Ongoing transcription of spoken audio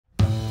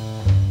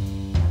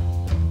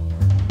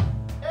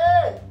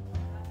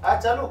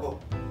chaluko.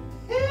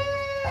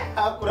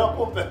 Hakuna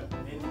pombe.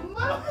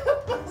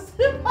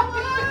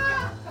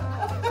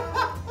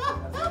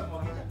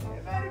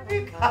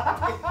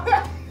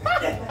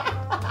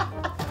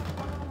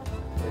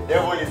 The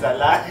devil is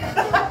alive.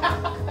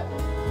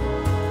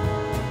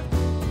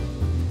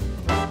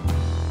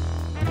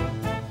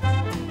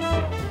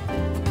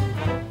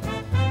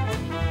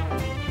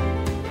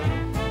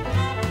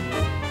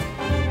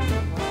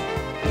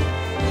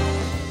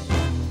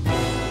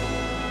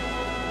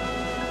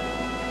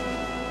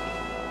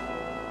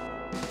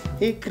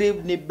 Hii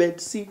crib ni bed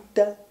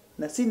sitter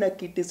na sina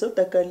kiti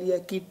sota kalia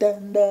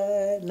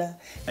kitandana.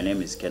 My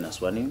name is KTN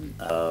Aswani.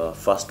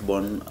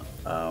 Firstborn,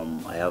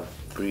 I have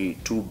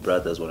two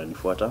brothers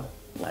wananifuata.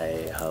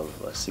 I have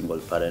a single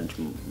parent,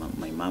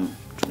 my mom.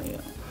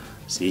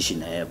 Siishi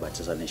na yeye but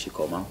sasa naishi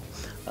koma.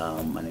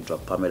 Anaitwa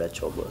Pamela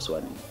Chogo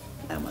Aswani.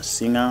 I am a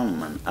singer,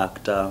 I'm an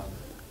actor,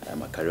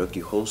 I'm a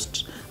karaoke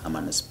host, I'm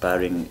an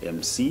aspiring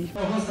MC.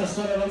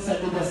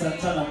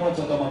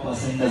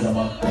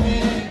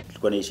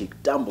 Tulikuwa naishi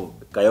kitambo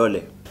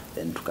Kayole,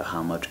 then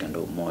tukahama tukaenda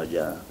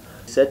Umoja.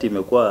 Sasa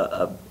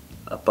imekuwa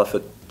a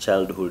perfect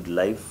childhood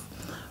life,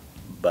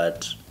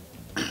 but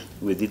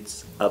with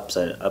its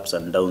ups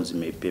and downs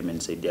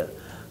imenisaidia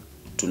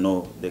to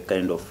know the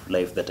kind of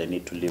life that I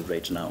need to live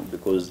right now,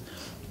 because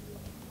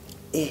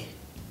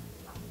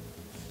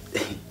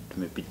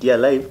tumepitia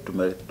life,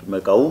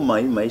 tumekauma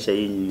hii maisha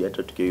hii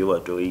hata tukiwa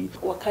watoi.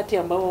 Wakati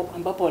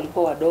ambapo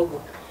walikuwa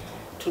wadogo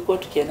tulikuwa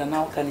tukienda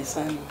nao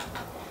kanisani,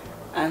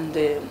 and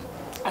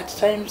at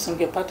times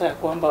ungepata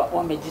kwamba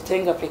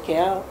wamejitenga peke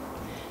yao,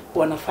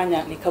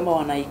 wanafanya ni kama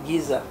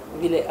wanaigiza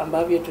vile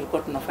ambavyo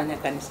tulikuwa tunafanya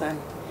kanisani.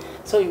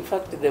 So in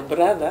fact the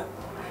brother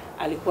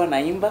alikuwa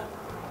naimba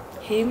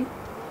hymn,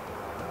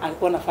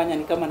 alikuwa anafanya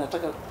ni kama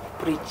anataka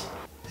preach.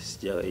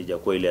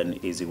 Ijakuwa ile an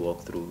easy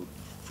walk through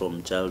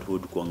from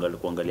childhood,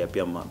 kuangalia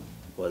pia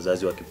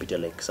wazazi wakipitia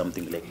like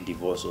something like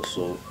divorce or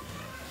so.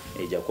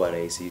 Ijakuwa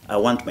rahisi.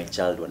 I want my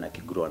child when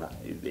akigrow na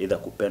either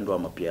kupendwa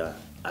ama pia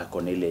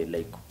akona ile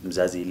like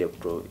mzazi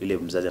ile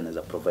mzazi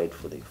anaweza provide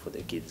for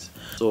the kids.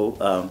 So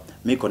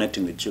me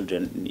connecting with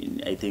children,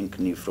 I think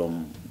ni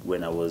from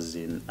when I was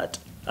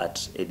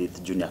at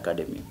Edith Junior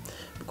Academy,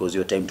 because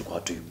your time tuko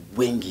watu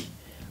wengi,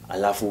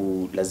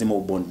 alafu lazima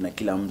ubond na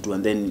kila mtu,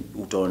 and then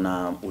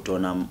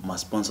utaona ma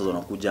sponsors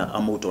wanakuja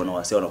ama utaona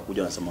wasee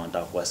wanakuja wanasema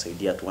wanataka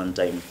kuwasaidia at one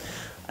time,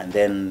 and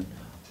then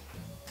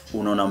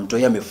unaona mtu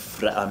yeye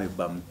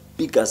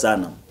amebambika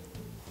sana,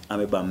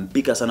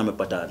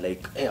 amepata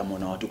like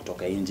ameona watu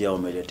kutoka nje au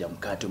ameletea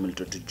mkate,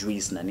 ameletea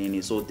juice na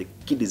nini, so the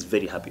kid is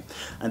very happy.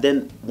 And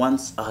then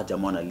once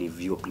jamaa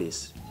leave your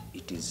place,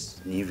 it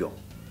is ni hivyo,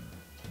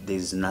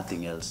 there's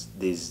nothing else,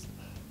 there's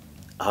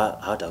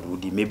hata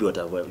rudi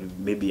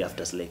maybe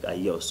after like a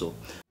year or so.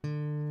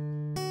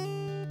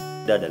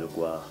 Dad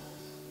alikuwa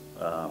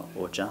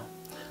Ocha,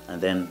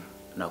 and then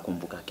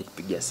nakumbuka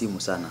akipigia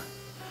simu sana,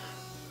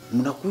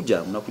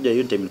 mnakuja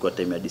hiyo time ilikuwa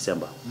time ya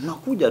December,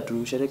 mnakuja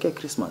tusherehekee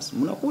Christmas,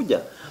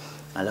 mnakuja.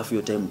 Alafu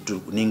hiyo time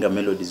tuninga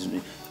melodies,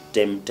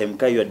 time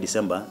kai ya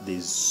December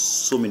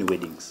there's so many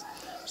weddings,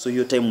 so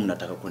hiyo time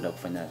mnataka kwenda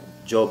kufanya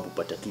job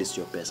but at least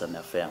your pesa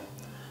na fare.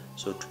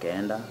 So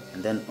tukaenda,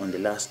 and then on the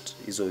last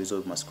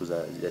hizo masiku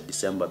za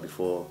December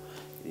before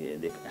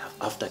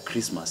after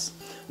Christmas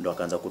ndo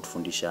akaanza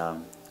kutufundisha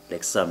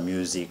like some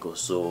music or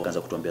so,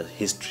 akaanza kutuambia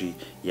history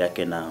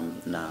yake na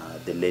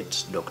the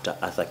late Dr.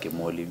 Arthur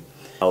Kemoli,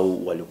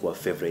 au walikuwa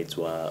favorites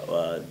wa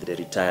the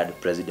retired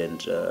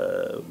president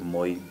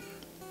Moi.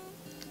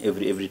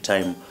 Every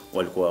time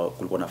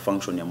kulikuwa na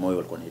function ya Moi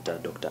walikuwa wanaita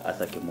Dr.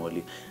 Arthur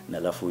Kemoli, na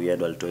alafu yeye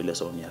ndo alitoa ile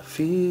song ya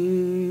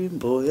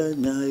fimbo ya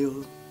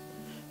nyayo,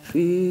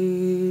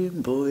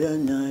 fimbo ya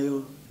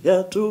nyayo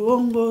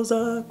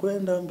yatuongoza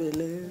kwenda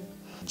mbele.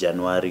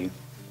 January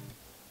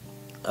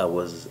I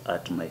was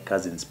at my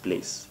cousin's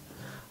place,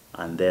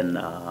 and then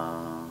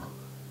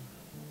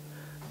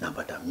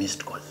napata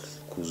missed call.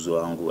 Kuzo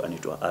wangu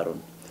anaitwa Aaron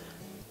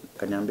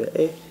kaniambia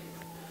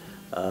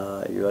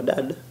your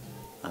dad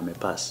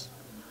amepass.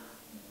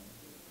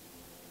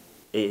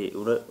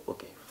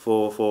 Okay,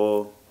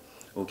 for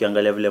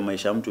ukiangalia vile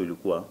maisha mtu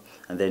ilikuwa,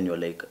 and then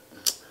you're like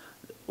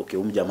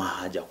okay, jamaa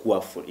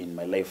hajakuwa in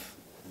my life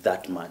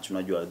that much,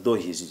 unajua, though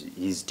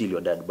he's still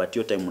your dad, but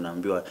your time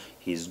unaambiwa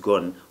he's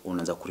gone,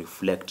 unaanza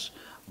kureflect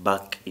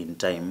back in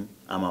time,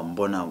 ama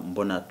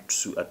mbona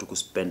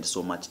hatukuspend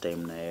so much time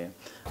na yeye.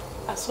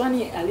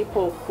 Aswani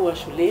alipokuwa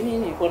shuleni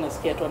nilikuwa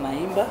nasikia tu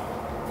anaimba,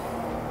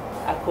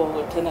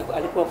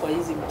 alikuwa kwa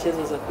hizi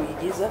mchezo za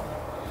kuigiza,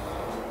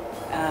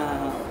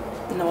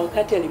 na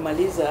wakati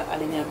alimaliza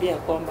aliniambia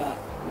kwamba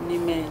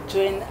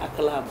nimejoin a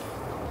club,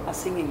 a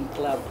singing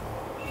club.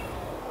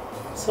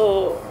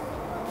 So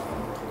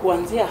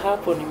kuanzia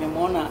hapo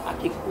nimemwona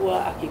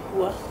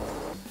akikua.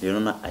 You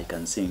know, I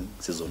Can Sing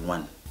season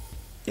 1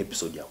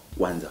 episode ya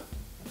kwanza.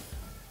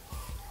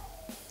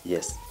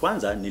 Yes,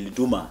 kwanza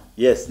nilituma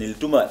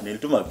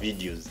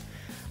videos.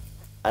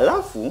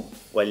 Alafu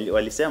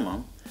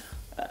walisema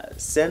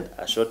send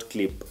a short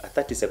clip, a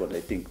 30 seconds,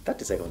 I think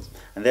 30 seconds,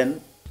 and then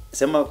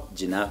sema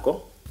jina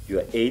yako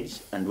your age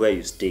and where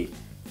you stay.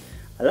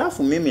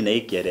 Alafu mimi na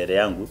hii kierere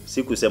yangu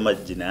sikusema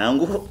jina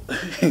yangu.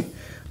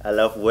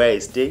 Alafu where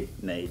I stay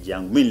na age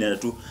yangu. Mimi niliona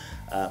tu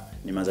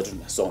nimeanza tu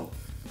na song.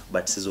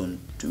 But season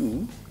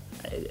 2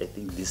 I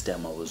think this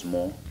time I was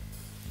more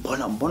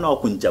mbona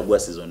wakunichagua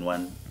season 1.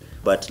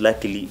 But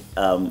luckily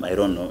I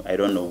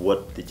don't know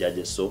what the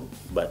judges saw,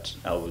 but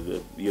I was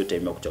your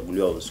time ya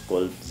kuchaguliwa I was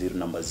called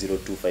number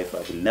 025.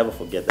 I will never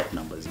forget that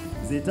number.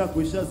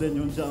 Zitakwisha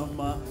zenyu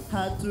njama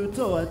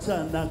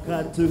hatutoachana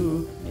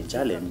katu. A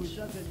challenge,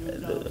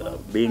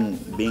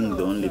 being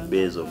the only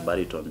bass or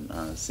baritone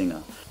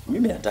singer.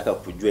 Mimi nataka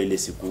kujua ile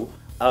siku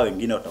au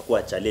wengine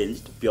watakuwa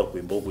challenged pia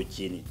kuimba huko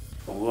chini.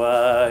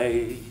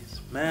 Wise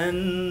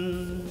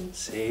men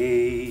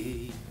say.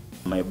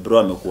 My bro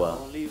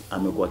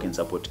amekuwa kin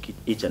support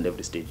each and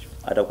every stage.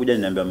 Atakuja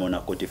niambia ameona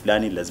koti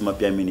fulani lazima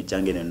pia mimi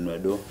nichange na ninunue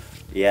do.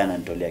 Yeye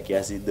ananitolea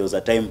kiasi. There was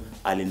a time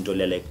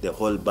alinitolea like the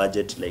whole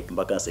budget, like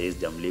mpaka sasa hizi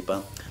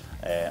jamlipa.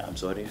 I'm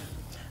sorry.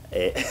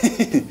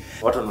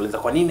 Watu wanauliza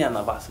kwa nini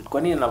ana varsity?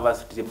 Kwa nini ana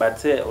varsity? But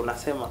say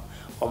unasema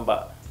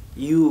kwamba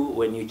you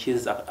when you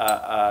choose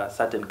a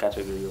certain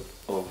category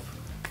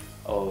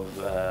of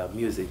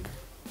music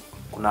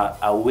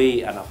kuna a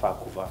way anafaa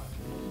kuvaa.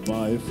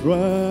 My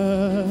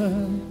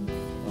friend,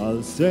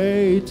 I'll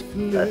say it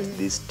clear. At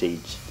this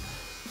stage,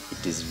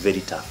 it is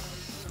very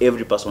tough.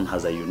 Every person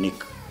has a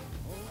unique,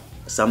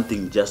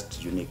 something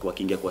just unique.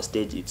 Wakiingia kwa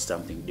stage, it's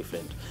something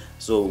different.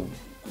 So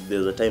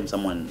there's a time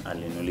someone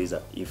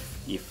aliniuliza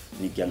if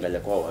nikiangalia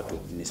kwa watu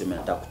niseme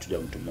nataka kuchuja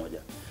mtu mmoja,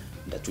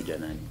 nitachuja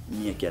nani?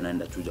 Mimi akiana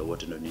nitachuja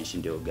wote ndio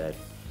nishinde hiyo gari.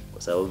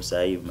 Kwa sababu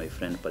sasa my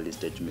friend pale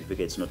stage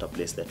umefika, it's not a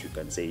place that you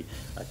can say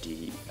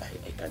ati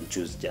I can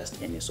choose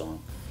just any song.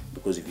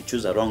 Because if you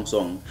choose a wrong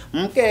song,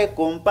 mke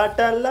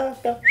kumpata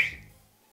laka